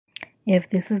If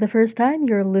this is the first time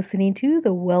you're listening to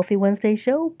the Wealthy Wednesday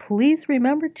show, please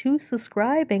remember to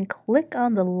subscribe and click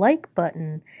on the like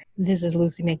button. This is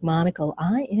Lucy McMonagle.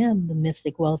 I am the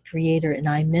Mystic Wealth Creator, and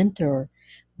I mentor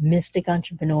mystic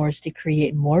entrepreneurs to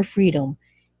create more freedom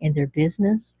in their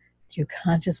business through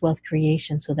conscious wealth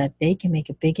creation so that they can make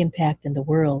a big impact in the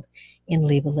world and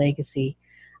leave a legacy.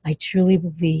 I truly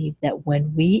believe that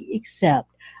when we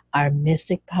accept our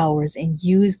mystic powers and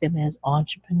use them as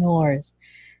entrepreneurs,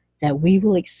 that we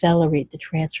will accelerate the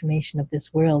transformation of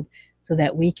this world so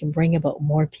that we can bring about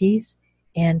more peace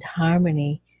and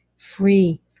harmony,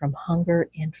 free from hunger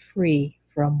and free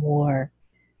from war.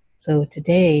 So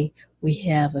today we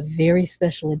have a very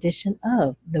special edition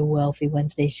of the Wealthy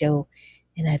Wednesday show,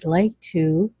 and I'd like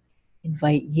to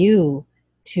invite you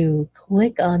to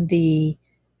click on the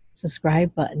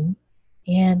subscribe button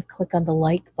and click on the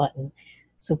like button.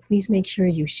 So please make sure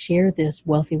you share this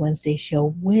Wealthy Wednesday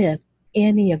show with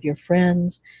any of your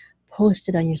friends, post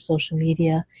it on your social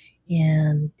media,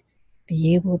 and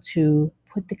be able to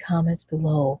put the comments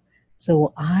below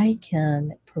so I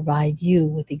can provide you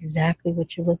with exactly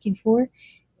what you're looking for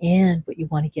and what you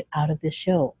want to get out of this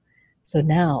show. So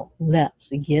now let's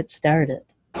get started.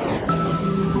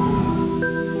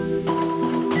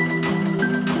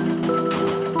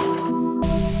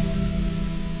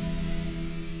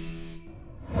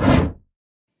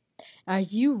 Are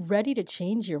you ready to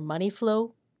change your money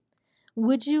flow?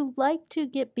 Would you like to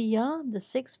get beyond the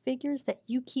six figures that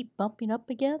you keep bumping up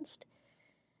against?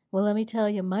 Well, let me tell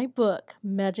you, my book,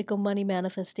 Magical Money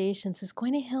Manifestations, is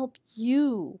going to help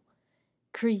you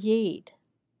create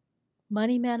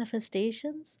money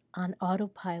manifestations on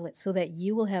autopilot so that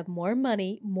you will have more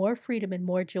money, more freedom, and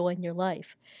more joy in your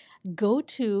life. Go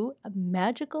to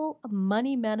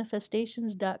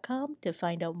magicalmoneymanifestations.com to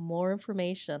find out more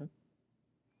information.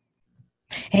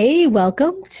 Hey,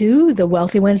 welcome to the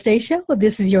Wealthy Wednesday show.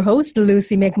 This is your host,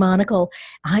 Lucy McMonagle.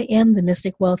 I am the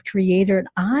Mystic Wealth Creator, and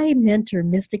I mentor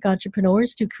mystic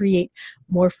entrepreneurs to create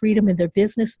more freedom in their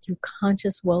business through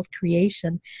conscious wealth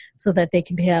creation so that they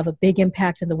can have a big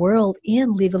impact in the world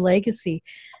and leave a legacy.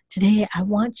 Today, I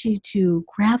want you to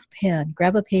grab a pen,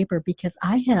 grab a paper, because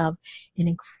I have an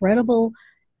incredible,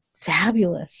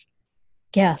 fabulous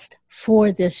guest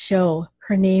for this show.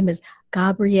 Her name is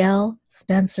Gabrielle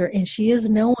Spencer, and she is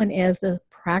known as the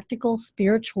practical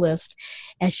spiritualist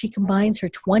as she combines her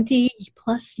 20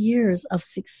 plus years of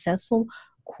successful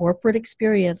corporate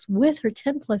experience with her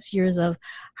 10 plus years of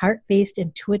heart-based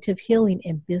intuitive healing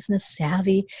and business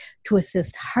savvy to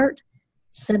assist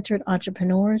heart-centered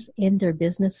entrepreneurs in their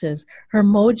businesses. Her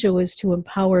mojo is to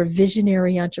empower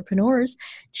visionary entrepreneurs,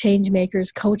 change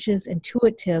makers, coaches,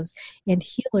 intuitives, and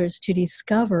healers to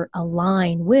discover,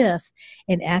 align with,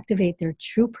 and activate their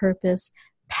true purpose,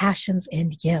 passions,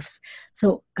 and gifts.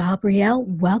 So, Gabrielle,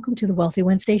 welcome to the Wealthy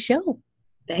Wednesday show.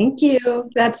 Thank you.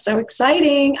 That's so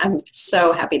exciting. I'm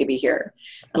so happy to be here.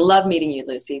 I love meeting you,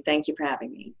 Lucy. Thank you for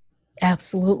having me.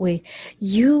 Absolutely.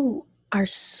 You are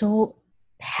so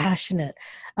passionate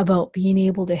about being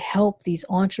able to help these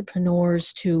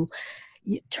entrepreneurs to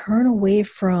turn away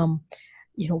from,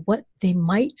 what they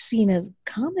might seem as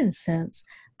common sense,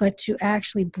 but to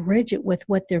actually bridge it with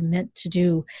what they're meant to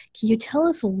do. Can you tell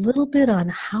us a little bit on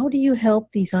how do you help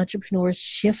these entrepreneurs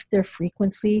shift their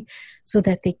frequency so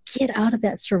that they get out of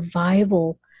that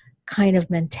survival kind of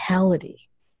mentality?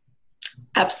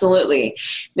 Absolutely.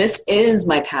 This is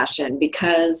my passion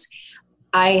because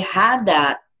I had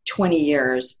that 20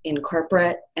 years in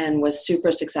corporate and was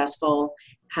super successful,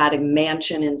 had a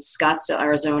mansion in Scottsdale,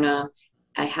 Arizona.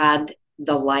 I had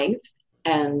the life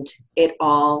and it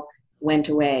all went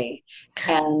away.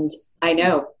 And I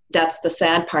know that's the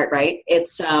sad part, right?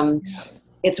 It's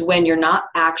when you're not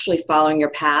actually following your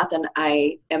path. And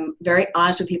I am very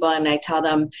honest with people and I tell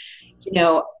them,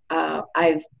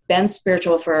 I've been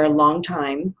spiritual for a long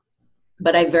time,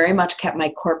 but I very much kept my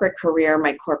corporate career,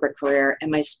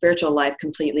 and my spiritual life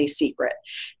completely secret.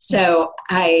 So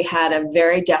I had a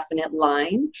very definite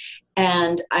line,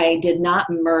 and I did not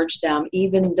merge them,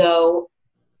 even though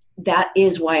that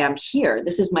is why I'm here.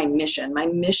 This is my mission. My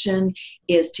mission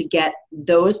is to get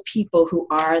those people who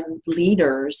are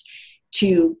leaders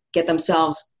to get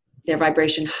themselves, their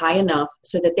vibration high enough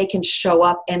so that they can show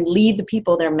up and lead the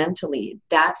people they're meant to lead.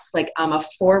 That's like, I'm a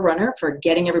forerunner for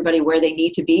getting everybody where they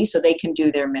need to be so they can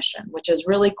do their mission, which is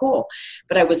really cool.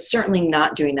 But I was certainly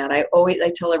not doing that. I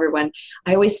tell everyone,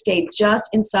 I always stayed just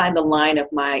inside the line of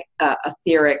my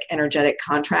etheric energetic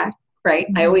contract, right?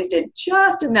 Mm-hmm. I always did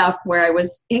just enough where I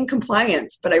was in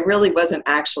compliance, but I really wasn't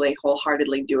actually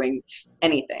wholeheartedly doing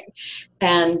anything.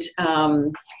 And,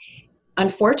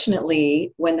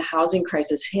 unfortunately, when the housing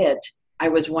crisis hit, I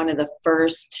was one of the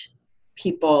first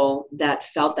people that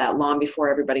felt that long before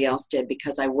everybody else did,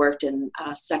 because I worked in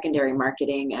secondary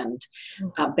marketing and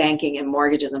banking and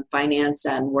mortgages and finance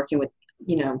and working with,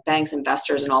 banks,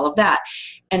 investors, and all of that.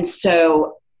 And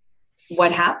so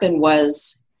what happened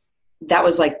was that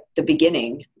was like the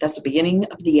beginning. That's the beginning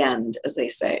of the end, as they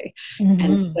say. Mm-hmm.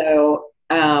 And so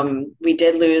we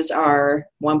did lose our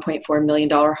 $1.4 million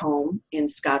home in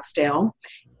Scottsdale,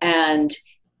 and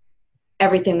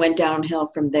everything went downhill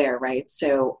from there, right?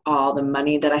 So all the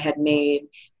money that I had made,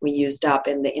 we used up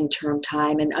in the interim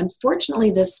time. And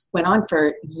unfortunately, this went on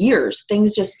for years.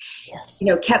 Things just,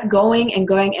 kept going and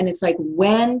going. And it's like,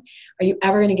 when are you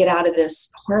ever going to get out of this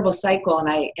horrible cycle?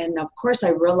 And of course I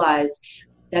realized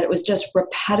that it was just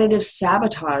repetitive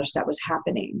sabotage that was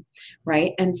happening,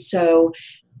 right? And so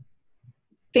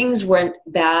things went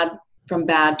from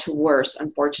bad to worse,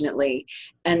 unfortunately.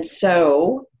 And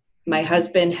so my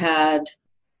husband had,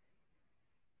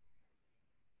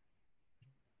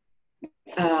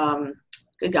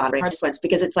 good God, right?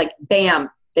 Because it's like, bam,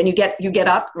 then you get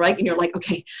up, right? And you're like,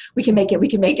 okay, we can make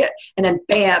it. And then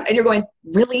bam, and you're going,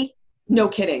 really? No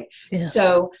kidding. Yes.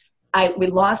 So we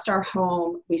lost our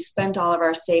home. We spent all of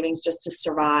our savings just to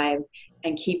survive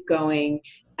and keep going.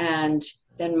 And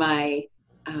then I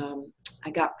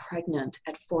got pregnant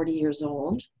at 40 years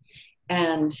old.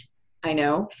 And I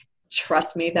know,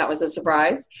 trust me, that was a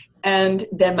surprise. And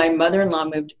then my mother-in-law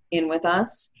moved in with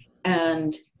us.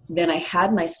 And then I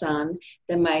had my son.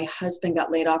 Then my husband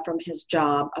got laid off from his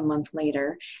job a month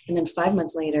later. And then 5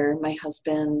 months later, my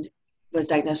husband was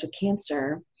diagnosed with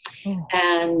cancer. Oh.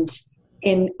 And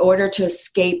in order to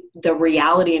escape the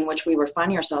reality in which we were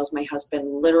finding ourselves, my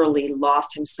husband literally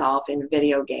lost himself in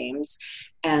video games.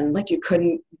 And like, you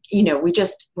couldn't,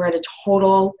 we're at a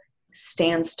total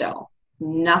standstill.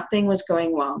 Nothing was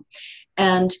going well.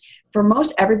 And for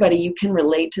most everybody, you can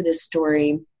relate to this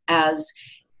story as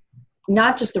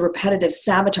not just the repetitive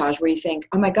sabotage where you think,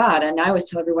 oh my God. And I always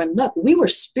tell everyone, look, we were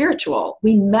spiritual.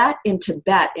 We met in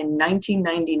Tibet in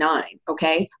 1999,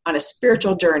 okay, on a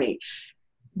spiritual journey.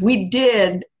 We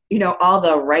did, all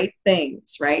the right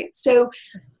things, right? So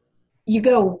you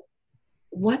go,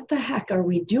 what the heck are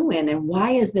we doing? And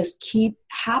why is this keep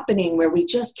happening where we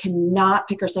just cannot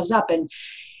pick ourselves up? And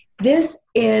this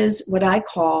is what I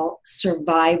call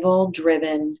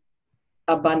survival-driven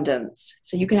abundance.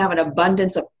 So you can have an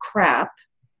abundance of crap,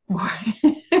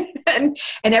 and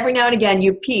every now and again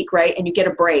you peak, right? And you get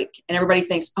a break, and everybody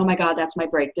thinks, oh my God, that's my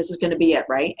break. This is going to be it,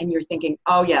 right? And you're thinking,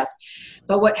 oh yes.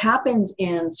 But what happens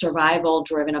in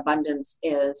survival-driven abundance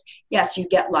is, yes, you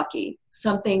get lucky.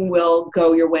 Something will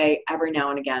go your way every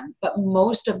now and again. But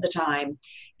most of the time,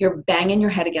 you're banging your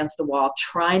head against the wall,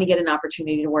 trying to get an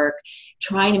opportunity to work,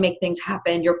 trying to make things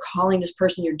happen. You're calling this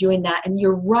person, you're doing that, and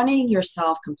you're running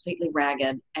yourself completely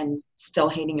ragged and still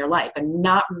hating your life and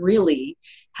not really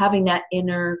having that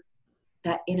inner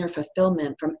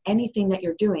fulfillment from anything that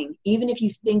you're doing, even if you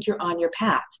think you're on your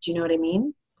path. Do you know what I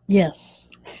mean? Yes.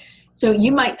 So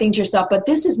you might think to yourself, but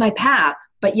this is my path,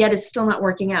 but yet it's still not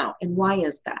working out. And why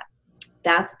is that?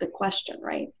 That's the question,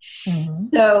 right? Mm-hmm.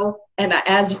 So, and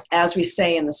as we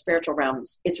say in the spiritual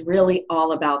realms, it's really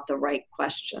all about the right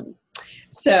question.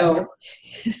 So,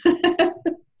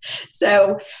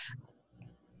 so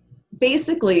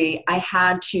basically I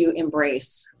had to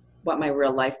embrace what my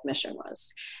real life mission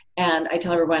was. And I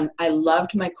tell everyone, I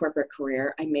loved my corporate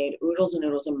career. I made oodles and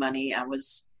oodles of money. I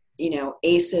was,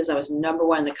 aces. I was number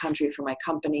one in the country for my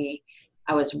company.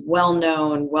 I was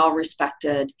well-known,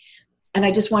 well-respected. And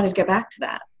I just wanted to get back to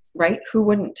that, right? Who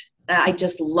wouldn't? I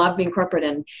just love being corporate.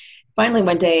 And finally,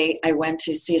 one day I went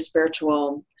to see a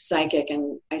spiritual psychic,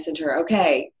 and I said to her,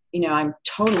 okay, I'm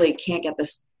totally can't get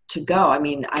this to go. I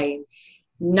mean,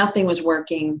 nothing was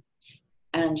working.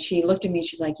 And she looked at me,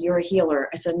 she's like, you're a healer.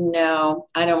 I said, no,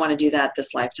 I don't want to do that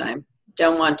this lifetime.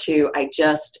 Don't want to. I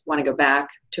just want to go back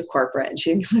to corporate. And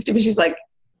she looked at me, she's like,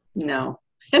 no.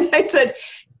 And I said,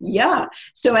 yeah.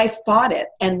 So I fought it.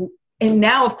 And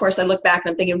now, of course, I look back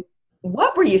and I'm thinking,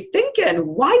 what were you thinking?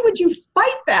 Why would you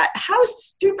fight that? How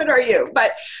stupid are you?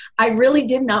 But I really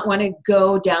did not want to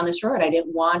go down this road. I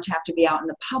didn't want to have to be out in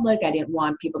the public. I didn't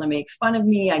want people to make fun of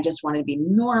me. I just wanted to be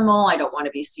normal. I don't want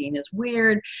to be seen as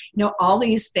weird. All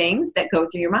these things that go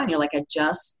through your mind. You're like, I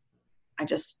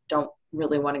just don't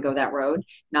really want to go that road.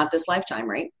 Not this lifetime,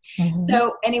 right? Mm-hmm.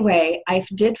 So anyway, I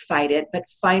did fight it, but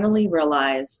finally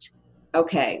realized,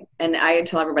 okay. And I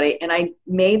tell everybody, and I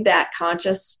made that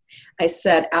conscious, I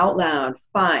said out loud,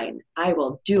 fine, I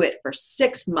will do it for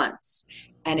 6 months.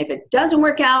 And if it doesn't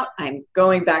work out, I'm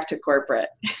going back to corporate.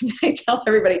 I tell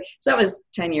everybody, so that was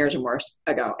 10 years or more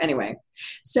ago. Anyway,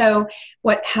 so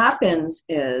what happens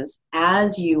is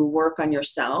as you work on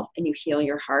yourself and you heal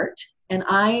your heart, and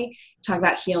I talk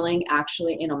about healing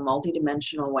actually in a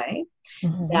multidimensional way,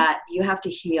 that you have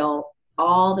to heal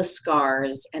all the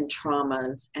scars and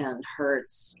traumas and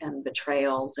hurts and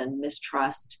betrayals and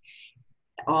mistrust,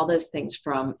 all those things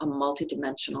from a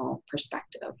multidimensional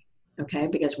perspective. Okay,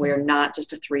 because we're not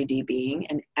just a 3D being,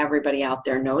 and everybody out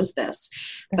there knows this.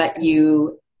 But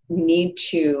you need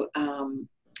to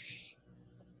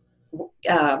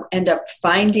end up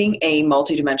finding a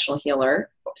multidimensional healer,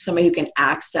 somebody who can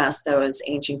access those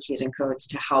ancient keys and codes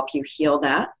to help you heal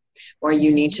that, or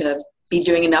you need to be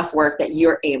doing enough work that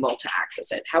you're able to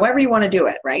access it, however you want to do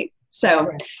it, right?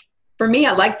 So for me,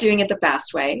 I like doing it the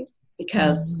fast way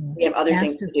because we have other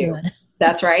things to do. Good.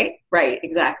 That's right. Right.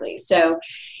 Exactly. So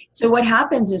what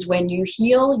happens is when you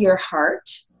heal your heart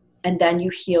and then you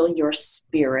heal your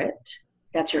spirit,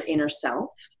 that's your inner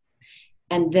self,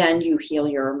 and then you heal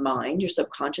your mind, your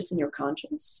subconscious and your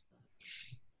conscious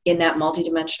in that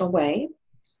multidimensional way,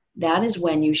 that is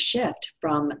when you shift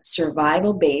from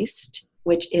survival-based,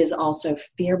 which is also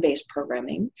fear-based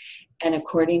programming. And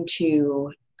according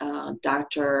to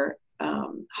Dr.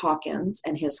 Hawkins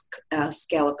and his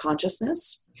scale of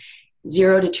consciousness,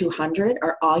 0 to 200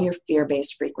 are all your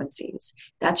fear-based frequencies.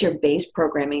 That's your base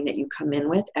programming that you come in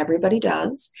with. Everybody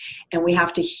does. And we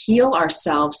have to heal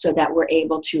ourselves so that we're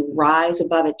able to rise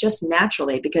above it just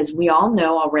naturally, because we all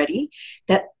know already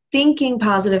that thinking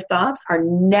positive thoughts are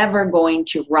never going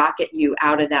to rocket you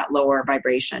out of that lower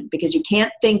vibration, because you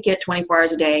can't think it 24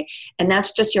 hours a day. And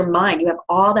that's just your mind. You have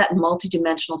all that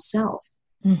multidimensional self,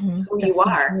 who you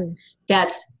are,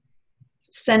 that's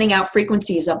sending out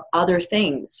frequencies of other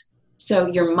things. So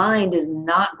your mind is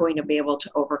not going to be able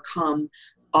to overcome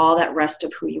all that rest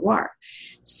of who you are.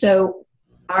 So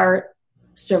our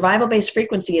survival-based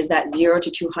frequency is that 0 to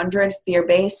 200,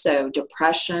 fear-based, so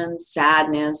depression,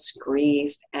 sadness,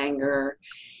 grief, anger,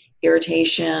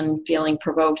 irritation, feeling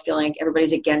provoked, feeling like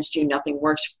everybody's against you, nothing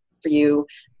works for you,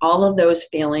 all of those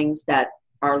feelings that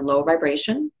are low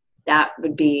vibration, that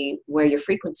would be where your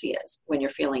frequency is when you're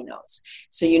feeling those.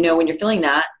 So you know when you're feeling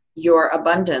that, your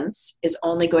abundance is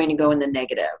only going to go in the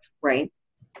negative, right?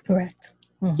 Correct.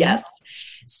 Yes.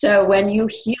 So when you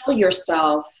heal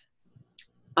yourself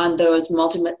on those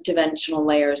multidimensional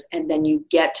layers, and then you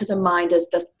get to the mind as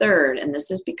the third, and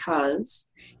this is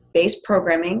because base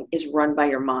programming is run by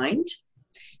your mind.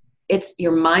 It's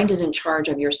your mind is in charge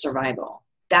of your survival.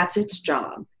 That's its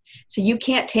job. So you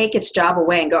can't take its job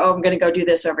away and go, oh, I'm going to go do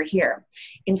this over here.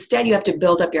 Instead, you have to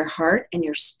build up your heart and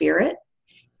your spirit,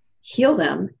 heal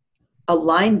them,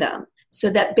 align them, so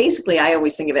that basically I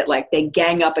always think of it like they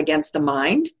gang up against the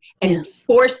mind and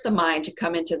force the mind to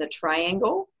come into the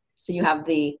triangle. So you have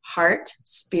the heart,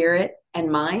 spirit, and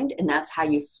mind, and that's how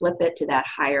you flip it to that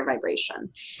higher vibration.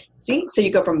 See? So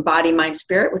you go from body, mind,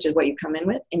 spirit, which is what you come in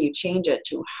with, and you change it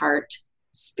to heart,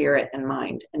 spirit, and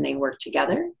mind, and they work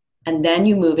together. And then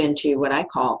you move into what I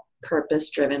call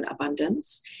purpose-driven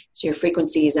abundance. So your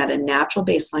frequency is at a natural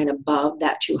baseline above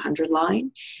that 200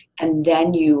 line, and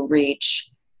then you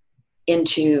reach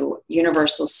into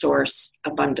universal source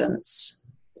abundance.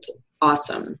 It's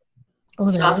awesome.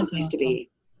 It's an awesome place to be.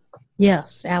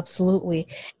 Yes, absolutely.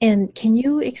 And can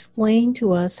you explain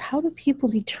to us, how do people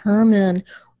determine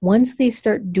once they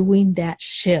start doing that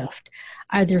shift?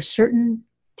 Are there certain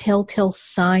telltale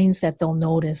signs that they'll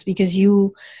notice? Because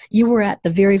you were at the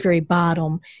very, very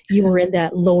bottom. You were in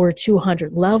that lower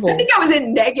 200 level. I think I was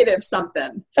in negative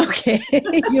something. Okay.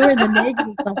 You were in the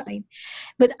negative something.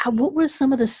 But what were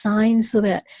some of the signs so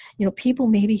that, people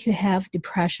maybe who have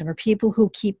depression, or people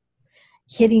who keep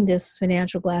hitting this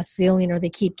financial glass ceiling, or they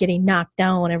keep getting knocked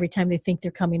down every time they think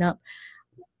they're coming up,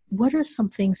 what are some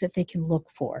things that they can look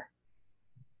for?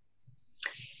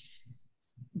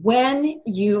 When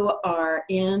you are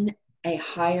in a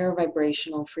higher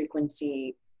vibrational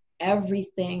frequency,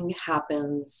 everything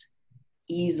happens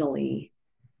easily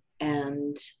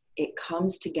and it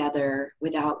comes together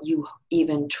without you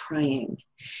even trying.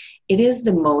 It is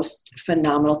the most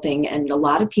phenomenal thing, and a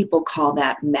lot of people call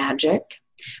that magic.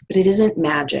 But it isn't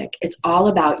magic. It's all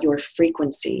about your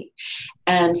frequency.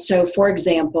 And so, for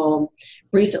example,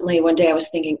 recently, one day I was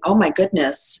thinking, oh my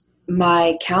goodness,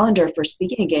 my calendar for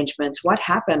speaking engagements, what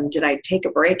happened? Did I take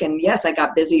a break? And yes, I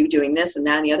got busy doing this and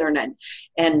that and the other.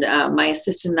 And my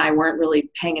assistant and I weren't really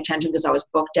paying attention because I was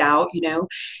booked out,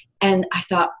 And I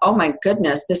thought, oh my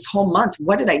goodness, this whole month,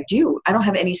 what did I do? I don't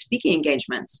have any speaking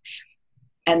engagements.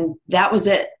 And that was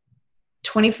it.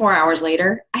 24 hours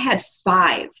later, I had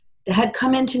 5. that had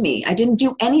come into me. I didn't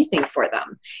do anything for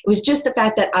them. It was just the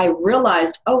fact that I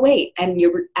realized, oh, wait, and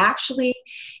you're actually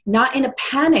not in a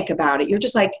panic about it. You're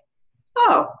just like,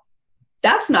 oh,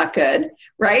 that's not good,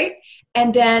 right?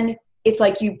 And then it's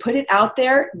like you put it out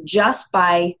there just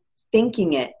by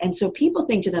thinking it. And so people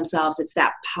think to themselves, it's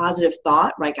that positive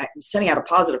thought, right? I'm sending out a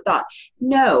positive thought.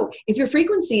 No, if your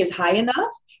frequency is high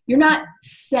enough, you're not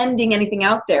sending anything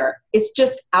out there. It's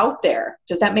just out there.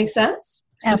 Does that make sense?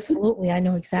 Absolutely. I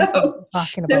know exactly what you're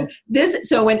talking about.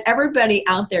 So when everybody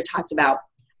out there talks about,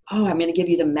 oh, I'm going to give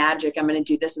you the magic, I'm going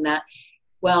to do this and that.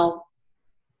 Well,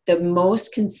 the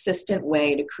most consistent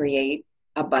way to create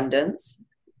abundance,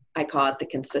 I call it the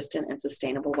consistent and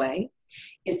sustainable way,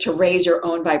 is to raise your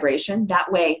own vibration.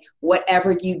 That way,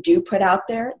 whatever you do put out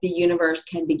there, the universe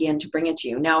can begin to bring it to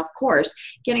you. Now, of course,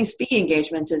 getting speaking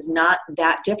engagements is not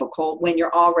that difficult when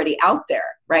you're already out there,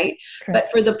 right? Correct.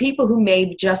 But for the people who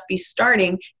may just be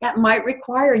starting, that might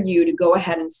require you to go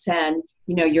ahead and send,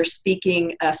 your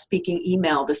speaking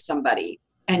email to somebody.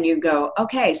 And you go,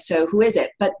 okay, so who is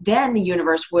it? But then the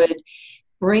universe would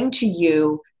bring to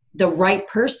you the right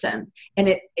person. And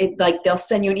it like they'll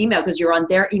send you an email because you're on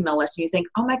their email list and you think,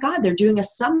 oh my God, they're doing a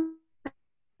summit.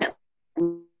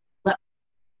 Let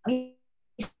me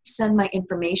send my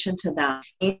information to them.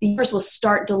 And the universe will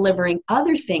start delivering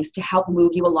other things to help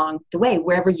move you along the way,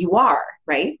 wherever you are,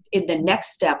 right? The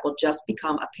next step will just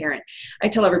become apparent. I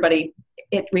tell everybody,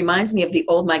 it reminds me of the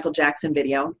old Michael Jackson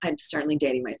video. I'm certainly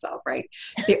dating myself, right?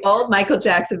 The old Michael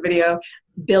Jackson video,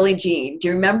 Billie Jean. Do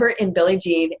you remember in Billie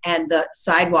Jean and the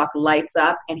sidewalk lights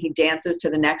up and he dances to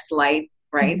the next light,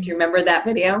 right? Mm-hmm. Do you remember that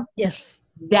video? Yes.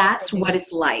 That's what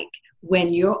it's like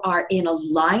when you are in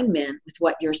alignment with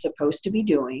what you're supposed to be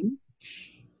doing.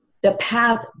 The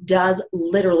path does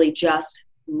literally just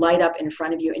light up in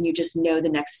front of you and you just know the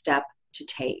next step to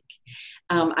take.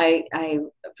 I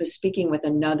was speaking with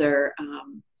another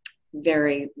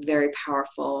very, very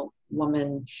powerful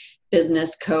woman,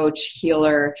 business coach,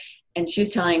 healer, and she was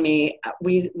telling me,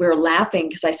 we were laughing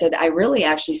because I said, I really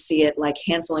actually see it like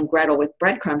Hansel and Gretel with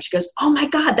breadcrumbs. She goes, oh my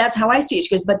God, that's how I see it.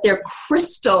 She goes, but they're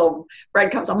crystal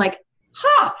breadcrumbs. I'm like,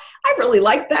 I really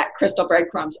like that, crystal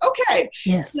breadcrumbs. Okay.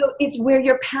 Yes. So it's where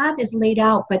your path is laid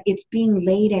out, but it's being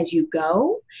laid as you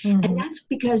go. Mm-hmm. And that's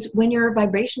because when your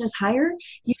vibration is higher,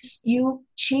 you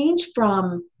change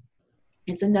from,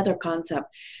 it's another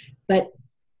concept, but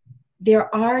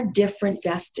there are different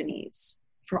destinies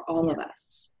for all of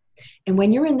us. And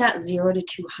when you're in that 0 to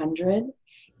 200,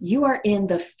 you are in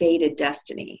the fated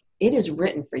destiny. It is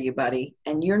written for you, buddy,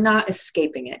 and you're not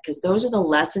escaping it because those are the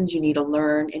lessons you need to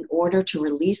learn in order to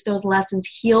release those lessons,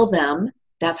 heal them.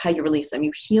 That's how you release them.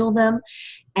 You heal them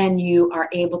and you are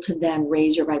able to then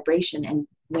raise your vibration. And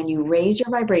when you raise your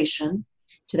vibration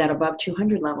to that above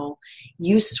 200 level,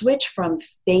 you switch from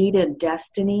fated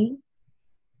destiny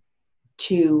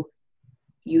to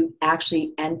you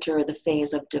actually enter the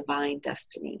phase of divine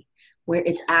destiny, where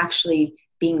it's actually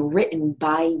being written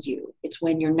by you. It's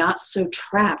when you're not so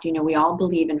trapped. We all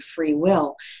believe in free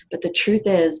will, but the truth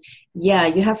is, yeah,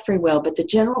 you have free will, but the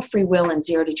general free will in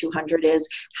 0 to 200 is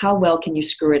how well can you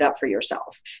screw it up for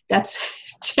yourself? That's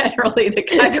generally the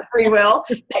kind of free will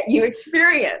that you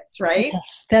experience, right?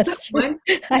 Yes, that's true.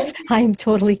 I'm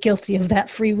totally guilty of that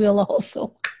free will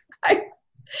also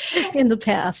in the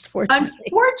past, fortunately.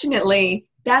 Unfortunately,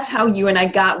 that's how you and I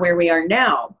got where we are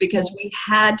now, because we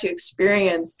had to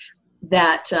experience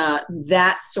that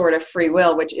sort of free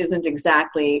will, which isn't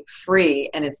exactly free,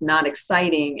 and it's not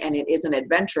exciting, and it isn't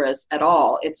adventurous at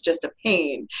all. It's just a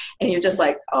pain, and you're just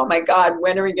like, oh my God,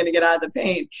 when are we going to get out of the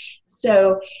pain?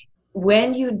 So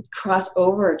when you cross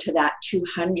over to that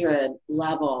 200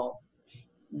 level,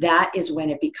 that is when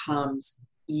it becomes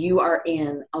you are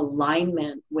in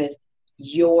alignment with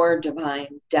your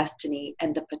divine destiny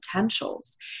and the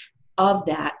potentials of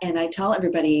that. And I tell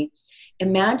everybody,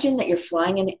 imagine that you're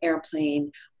flying an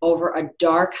airplane over a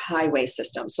dark highway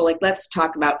system. So like, let's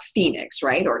talk about Phoenix,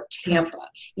 right? Or Tampa,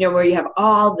 where you have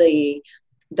all the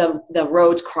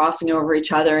roads crossing over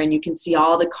each other and you can see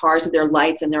all the cars with their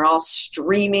lights and they're all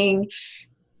streaming.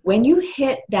 When you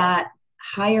hit that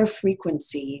higher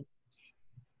frequency,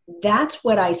 that's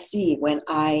what I see when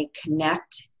I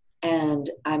connect and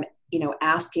I'm,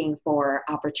 asking for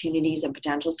opportunities and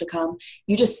potentials to come.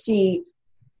 You just see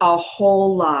a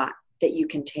whole lot that you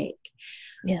can take.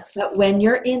 Yes. But when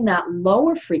you're in that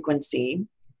lower frequency,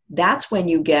 that's when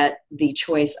you get the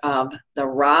choice of the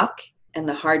rock and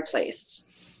the hard place.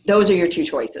 Those are your two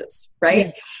choices, right?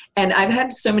 Yes. And I've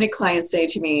had so many clients say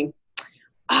to me,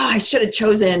 I should have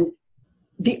chosen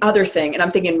the other thing. And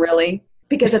I'm thinking, really?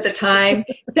 because at the time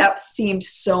that seemed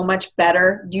so much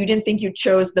better. You didn't think you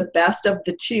chose the best of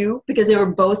the two because they were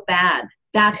both bad.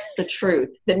 That's the truth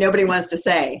that nobody wants to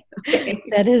say. Okay?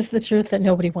 That is the truth that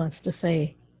nobody wants to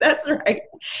say. That's right.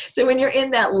 So when you're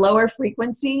in that lower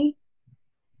frequency,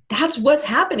 that's what's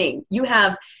happening. You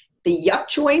have the yuck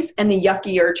choice and the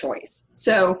yuckier choice.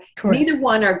 So Correct. Neither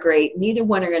one are great. Neither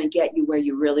one are going to get you where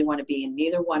you really want to be, and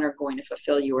neither one are going to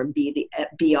fulfill you or be the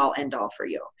be all end all for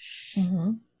you.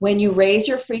 Mm-hmm. When you raise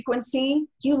your frequency,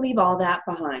 you leave all that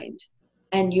behind,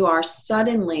 and you are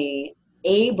suddenly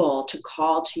able to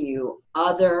call to you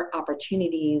other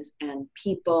opportunities and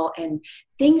people, and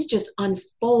things just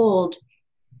unfold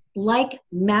like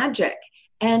magic.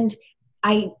 And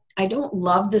I don't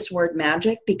love this word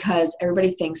magic because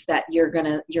everybody thinks that you're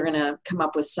gonna come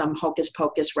up with some hocus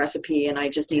pocus recipe and I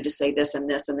just need to say this and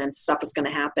then stuff is gonna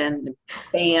happen,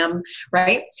 bam,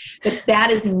 right? But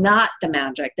that is not the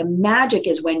magic. The magic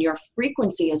is when your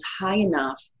frequency is high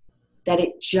enough that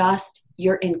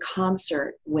you're in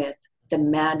concert with the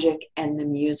magic and the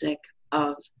music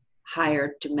of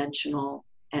higher dimensional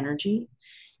energy.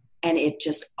 And it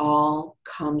just all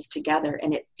comes together,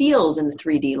 and it feels in the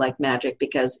 3D like magic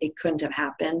because it couldn't have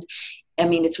happened. I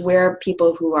mean, it's where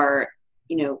people who are,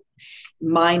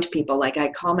 mind people, like I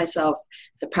call myself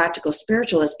the practical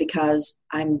spiritualist because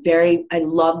I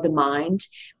love the mind.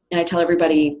 And I tell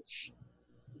everybody,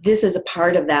 this is a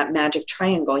part of that magic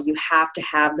triangle. You have to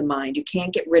have the mind. You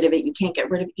can't get rid of it. You can't get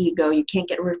rid of ego. You can't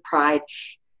get rid of pride.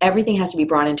 Everything has to be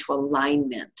brought into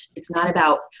alignment. It's not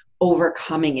about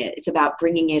overcoming it. It's about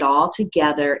bringing it all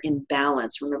together in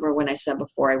balance. Remember when I said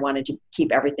before I wanted to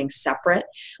keep everything separate?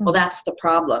 Well, that's the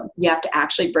problem. You have to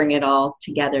actually bring it all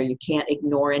together. You can't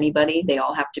ignore anybody. They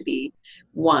all have to be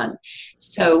one.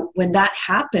 So when that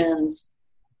happens,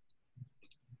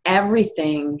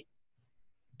 everything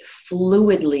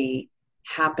fluidly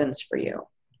happens for you.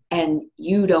 And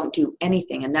you don't do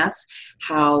anything. And that's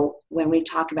how, when we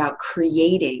talk about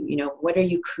creating, what are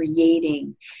you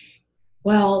creating?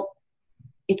 Well,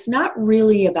 it's not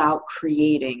really about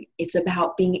creating. It's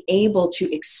about being able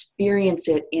to experience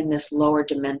it in this lower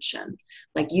dimension.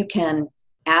 Like you can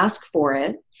ask for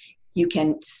it, you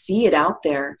can see it out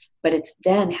there, but it's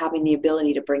then having the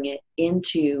ability to bring it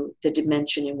into the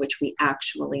dimension in which we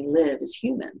actually live as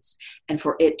humans and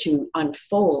for it to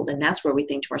unfold. And that's where we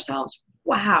think to ourselves,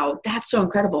 wow, that's so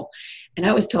incredible. And I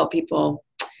always tell people,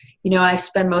 I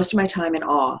spend most of my time in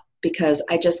awe because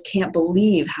I just can't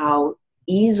believe how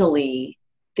easily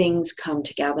things come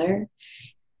together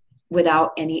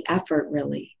without any effort,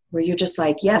 really, where you're just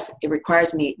like, yes, it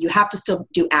requires me. You have to still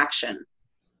do action.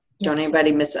 Don't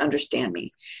anybody misunderstand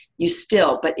me.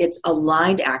 But it's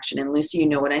aligned action. And Lucy, you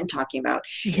know what I'm talking about.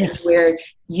 Yes.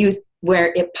 It's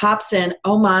where it pops in,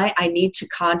 oh my, I need to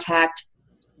contact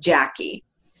Jackie.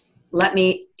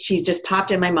 She's just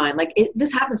popped in my mind. Like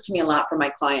this happens to me a lot for my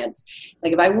clients.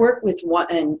 Like if I work with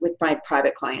my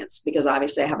private clients, because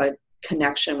obviously I have a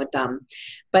connection with them.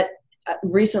 But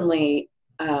recently,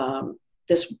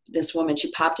 this woman,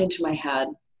 she popped into my head,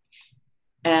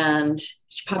 and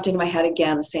she popped into my head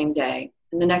again the same day.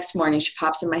 And the next morning she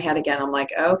pops in my head again. I'm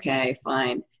like, okay,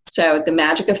 fine. So the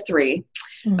magic of 3.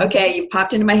 Mm-hmm. Okay, you've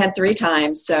popped into my head 3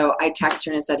 times. So I texted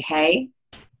her and said, hey,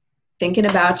 thinking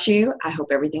about you. I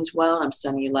hope everything's well. I'm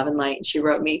sending you love and light. And she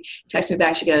texted me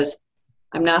back. She goes,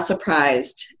 I'm not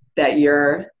surprised that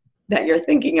you're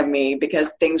thinking of me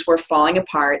because things were falling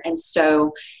apart. And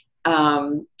so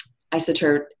I said to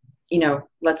her,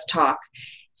 let's talk.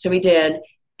 So we did.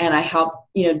 And I helped,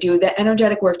 do the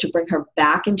energetic work to bring her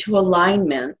back into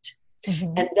alignment.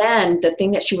 Mm-hmm. And then the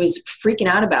thing that she was freaking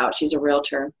out about, she's a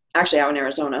realtor, actually out in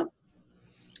Arizona.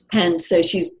 And so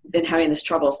she's been having this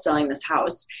trouble selling this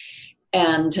house.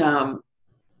 And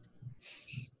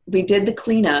we did the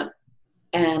cleanup,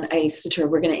 and I said to her,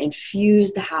 we're going to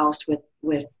infuse the house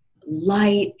with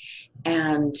light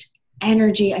and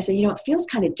energy. I said, it feels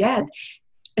kind of dead.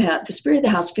 The spirit of the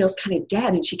house feels kind of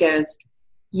dead. And she goes,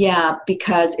 yeah,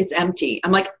 because it's empty.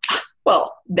 I'm like,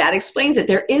 well, that explains it.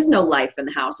 There is no life in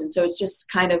the house. And so it's just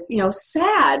kind of,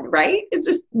 sad, right? It's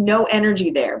just no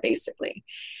energy there, basically.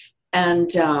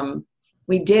 And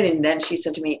we did. And then she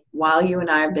said to me, while you and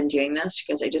I have been doing this,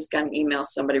 she goes, I just got an email,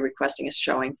 somebody requesting a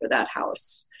showing for that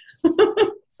house.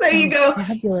 So you go,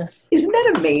 fabulous. Isn't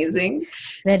that amazing?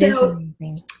 That is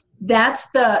amazing. That's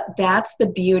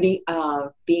the beauty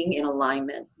of being in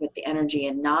alignment with the energy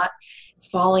and not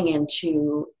falling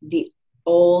into the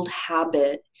old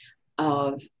habit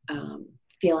of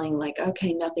feeling like,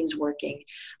 okay, nothing's working.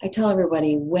 I tell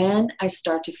everybody, when I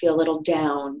start to feel a little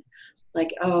down,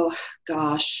 like, oh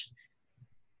gosh,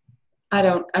 I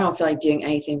don't feel like doing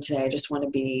anything today. I just want to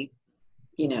be,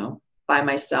 by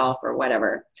myself or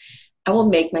whatever, I will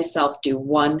make myself do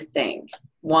one thing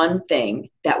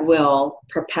that will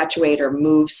perpetuate or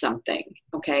move something.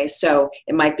 Okay. So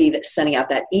it might be that sending out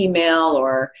that email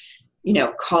or,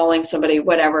 calling somebody,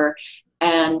 whatever.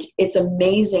 And it's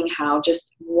amazing how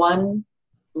just one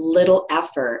little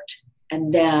effort,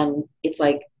 and then it's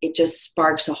like, it just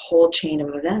sparks a whole chain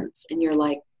of events. And you're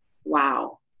like,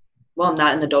 wow, well, I'm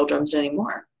not in the doldrums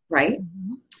anymore. Right.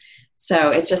 Mm-hmm.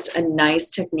 So it's just a nice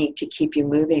technique to keep you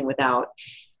moving without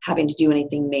having to do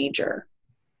anything major.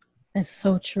 That's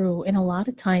so true. And a lot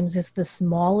of times it's the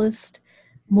smallest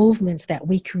movements that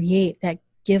we create that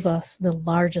give us the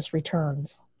largest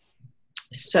returns.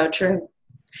 So true.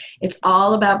 It's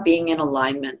all about being in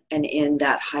alignment and in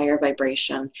that higher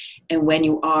vibration. And when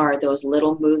you are, those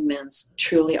little movements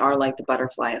truly are like the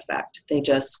butterfly effect. They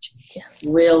just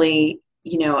really,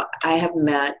 I have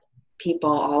met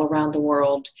people all around the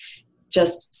world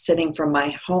just sitting from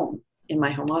my home, in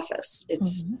my home office.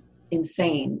 It's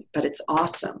insane, but it's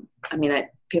awesome. I mean,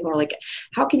 people are like,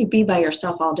 how can you be by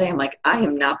yourself all day? I'm like, I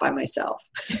am not by myself.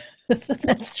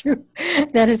 That's true.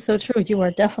 That is so true. You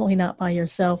are definitely not by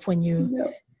yourself when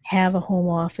you have a home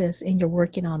office and you're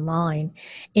working online.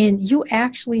 And you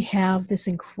actually have this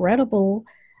incredible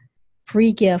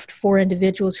free gift for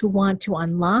individuals who want to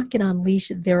unlock and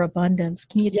unleash their abundance.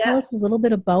 Can you tell us a little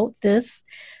bit about this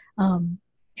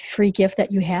free gift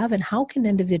that you have, and how can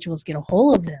individuals get a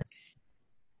hold of this?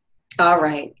 All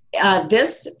right.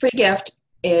 This free gift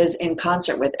is in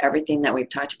concert with everything that we've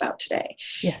talked about today.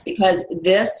 Yes. Because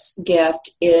this gift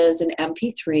is an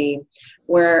MP3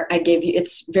 where I gave you,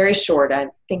 it's very short. I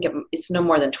think it's no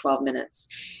more than 12 minutes.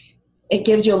 It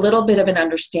gives you a little bit of an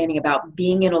understanding about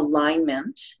being in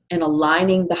alignment and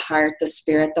aligning the heart, the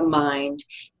spirit, the mind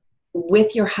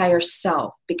with your higher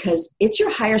self, because it's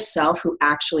your higher self who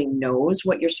actually knows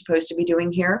what you're supposed to be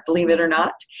doing here, believe it or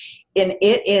not. And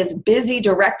it is busy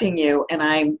directing you. And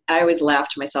I always laugh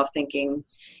to myself thinking,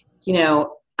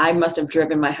 I must have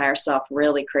driven my higher self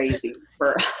really crazy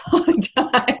for a long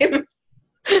time.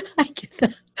 I get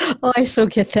that. Oh, I so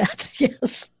get that.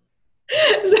 Yes.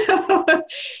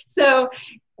 So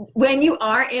when you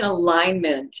are in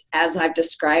alignment, as I've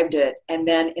described it, and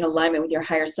then in alignment with your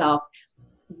higher self,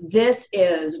 this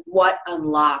is what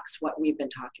unlocks what we've been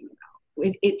talking about.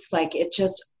 It's like it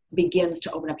just begins to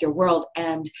open up your world.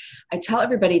 And I tell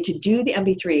everybody to do the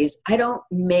MP3s. I don't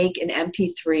make an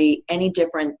MP3 any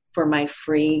different for my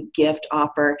free gift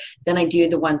offer than I do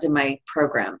the ones in my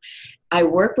program. I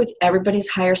work with everybody's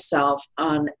higher self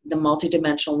on the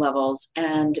multidimensional levels,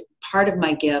 and part of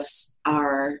my gifts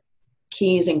are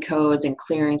keys and codes and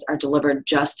clearings are delivered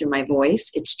just through my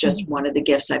voice. It's just one of the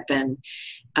gifts I've been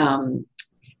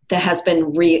that has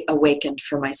been reawakened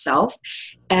for myself.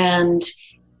 And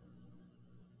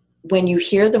when you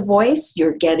hear the voice,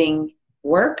 you're getting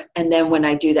work. And then when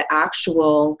I do the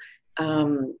actual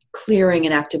clearing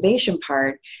and activation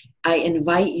part, I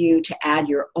invite you to add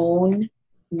your own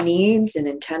needs and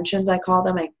intentions, I call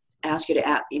them. I ask you to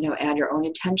add your own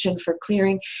intention for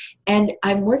clearing. And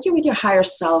I'm working with your higher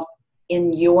self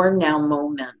in your now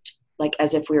moment, like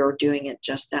as if we were doing it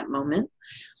just that moment.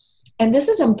 And this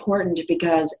is important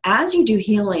because as you do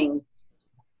healing,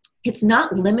 it's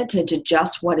not limited to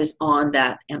just what is on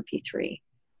that MP3,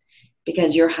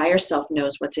 because your higher self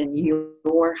knows what's in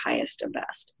your highest and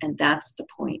best. And that's the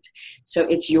point. So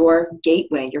it's your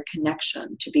gateway, your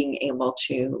connection to being able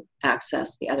to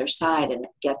access the other side and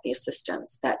get the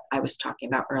assistance that I was talking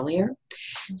about earlier.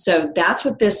 So that's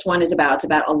what this one is about. It's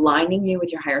about aligning you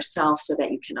with your higher self so that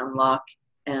you can unlock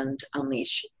and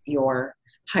unleash your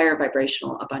higher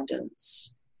vibrational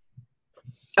abundance.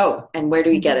 Oh, and where do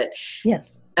we get it?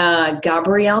 Yes.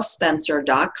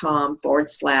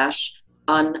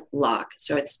 GabrielleSpencer.com/unlock.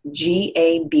 So it's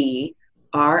GABRIELLE,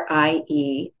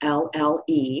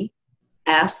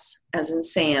 as in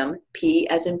Sam, P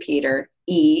as in Peter,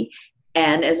 E,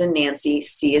 N as in Nancy,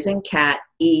 C as in cat,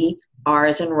 E, R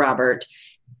as in Robert,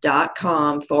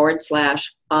 .com/unlock,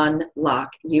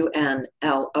 UNLOCK.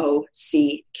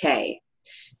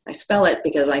 I spell it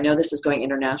because I know this is going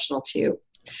international too.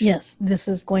 Yes, this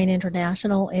is going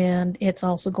international, and it's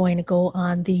also going to go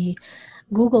on the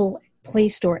Google Play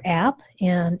Store app,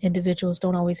 and individuals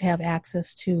don't always have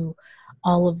access to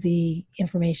all of the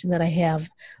information that I have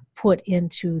put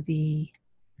into the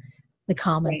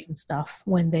comments and stuff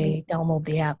when they download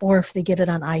the app, or if they get it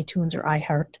on iTunes or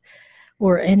iHeart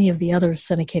or any of the other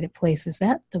syndicated places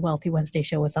that the Wealthy Wednesday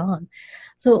show is on.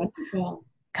 So,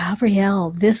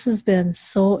 Gabrielle, this has been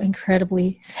so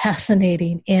incredibly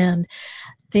fascinating, and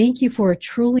thank you for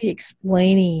truly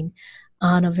explaining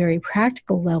on a very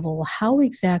practical level how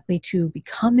exactly to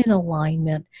become in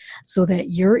alignment so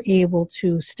that you're able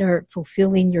to start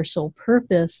fulfilling your soul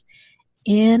purpose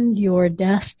and your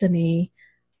destiny.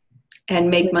 And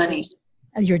make money.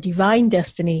 Your divine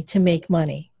destiny to make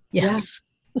money. Yes.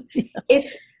 Yeah.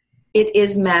 Yes. It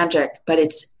is magic, but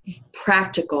it's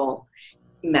practical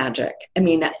magic. I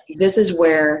mean, this is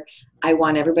where I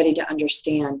want everybody to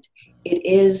understand it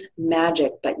is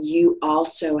magic, but you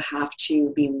also have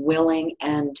to be willing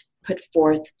and put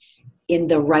forth in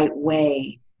the right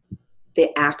way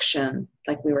the action,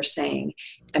 like we were saying.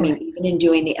 I mean, even in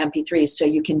doing the MP3s. So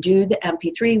you can do the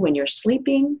MP3 when you're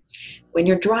sleeping, when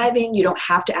you're driving. You don't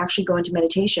have to actually go into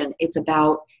meditation. It's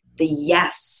about the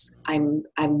yes, I'm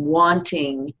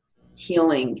wanting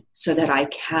healing so that I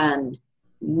can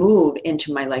move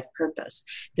into my life purpose.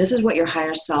 This is what your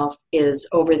higher self is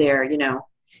over there,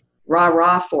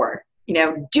 rah for,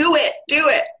 do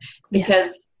it.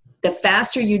 Because the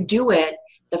faster you do it,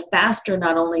 the faster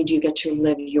not only do you get to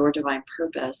live your divine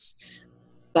purpose,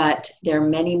 but there are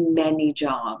many, many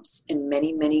jobs and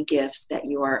many, many gifts that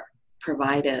you are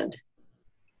provided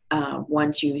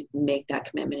once you make that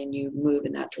commitment and you move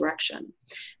in that direction.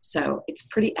 So it's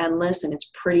pretty endless and it's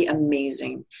pretty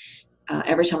amazing.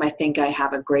 Every time I think I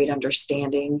have a great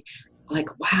understanding, like,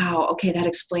 wow, okay, that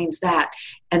explains that.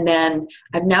 And then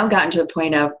I've now gotten to the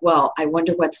point of, well, I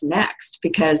wonder what's next,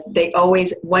 because they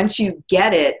always, once you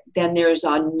get it, then there's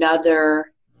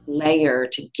another layer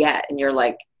to get. And you're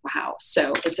like, wow.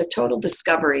 So it's a total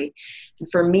discovery.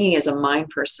 And for me as a mind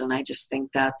person, I just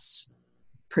think that's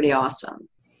pretty awesome.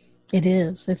 It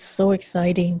is. It's so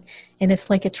exciting. And it's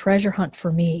like a treasure hunt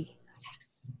for me.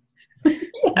 Yes.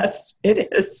 Yes, it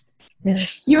is.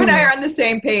 Yes. You and I are on the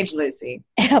same page, Lucy.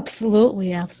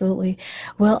 Absolutely, absolutely.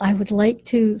 Well, I would like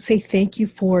to say thank you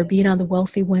for being on the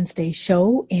Wealthy Wednesday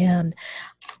show. And,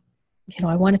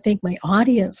 I want to thank my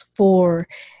audience for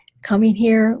coming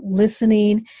here,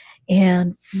 listening,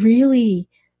 and really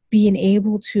being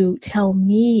able to tell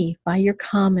me by your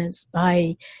comments,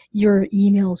 by your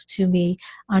emails to me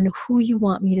on who you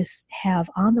want me to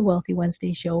have on the Wealthy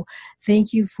Wednesday show.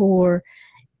 Thank you for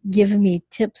giving me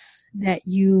tips that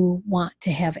you want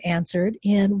to have answered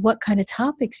and what kind of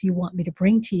topics you want me to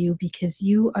bring to you, because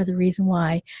you are the reason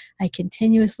why I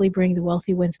continuously bring the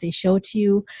Wealthy Wednesday show to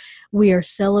you. We are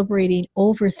celebrating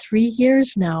over 3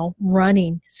 years now,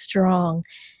 running strong.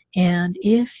 And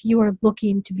if you are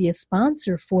looking to be a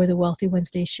sponsor for the Wealthy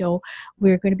Wednesday show,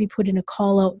 we're going to be putting a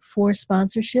call out for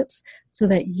sponsorships so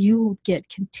that you get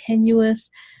continuous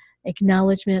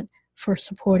acknowledgement for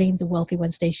supporting the Wealthy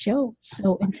Wednesday show.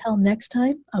 So until next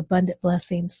time, abundant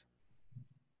blessings.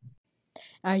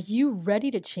 Are you ready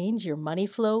to change your money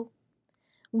flow?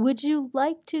 Would you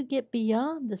like to get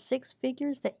beyond the 6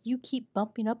 figures that you keep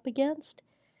bumping up against?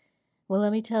 Well,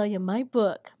 let me tell you, my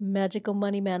book, Magical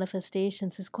Money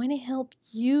Manifestations, is going to help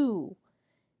you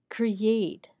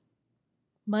create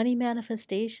money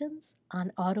manifestations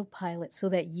on autopilot so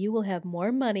that you will have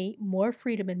more money, more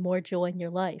freedom, and more joy in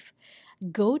your life.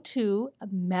 Go to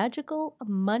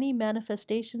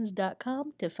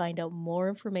magicalmoneymanifestations.com to find out more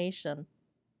information.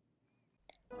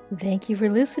 Thank you for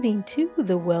listening to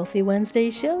the Wealthy Wednesday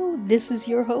show. This is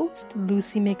your host,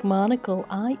 Lucy McMonagle.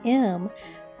 I am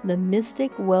the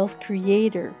Mystic Wealth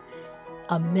Creator,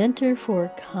 a mentor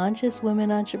for conscious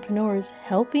women entrepreneurs,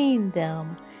 helping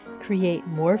them create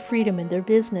more freedom in their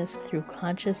business through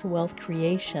conscious wealth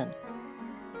creation.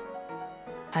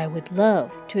 I would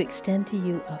love to extend to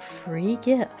you a free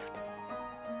gift.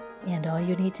 And all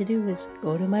you need to do is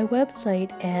go to my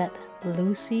website at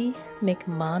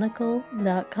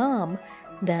lucymcmonagle.com.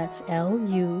 That's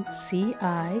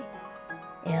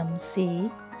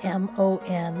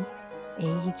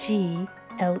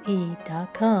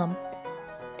LucyMcmonagle.com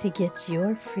to get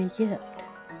your free gift.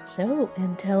 So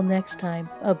until next time,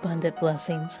 abundant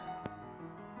blessings.